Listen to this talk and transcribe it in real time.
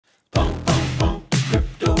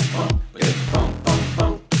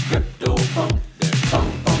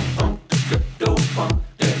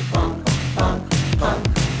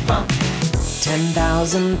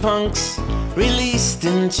10,000 punks released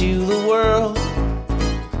into the world.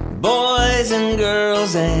 Boys and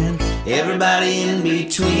girls and everybody in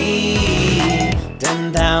between.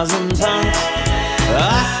 10,000 punks,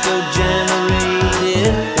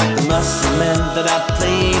 auto-generated, like the muscle men that I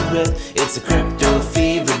played with. It's a crypto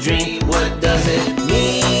fever dream. What does it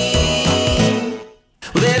mean?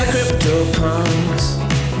 Well, they're the CryptoPunks.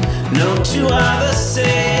 No two are the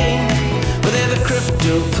same. Well, they're the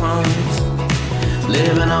CryptoPunks,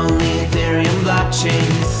 living on the Ethereum blockchain.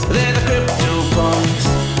 Well, they're the CryptoPunks,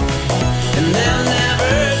 and they'll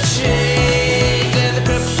never change. They're the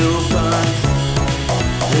CryptoPunks,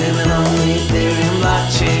 living on the Ethereum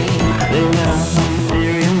blockchain. Living on the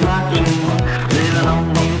Ethereum blockchain. Living on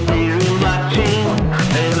the Ethereum blockchain.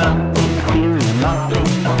 Living on the Ethereum blockchain.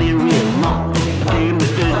 Ethereum blockchain.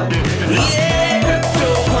 Yeah,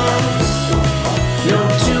 CryptoPunks. No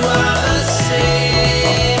two are the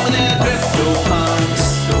same. They're the CryptoPunks,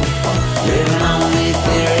 living on the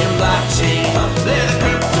Ethereum blockchain. They're the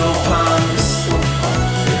CryptoPunks,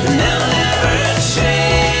 and they'll never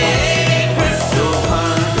change.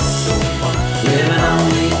 CryptoPunks, living on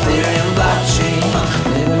the Ethereum blockchain.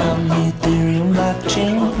 Living on the Ethereum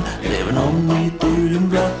blockchain. Living on the Ethereum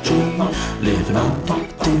blockchain. Living on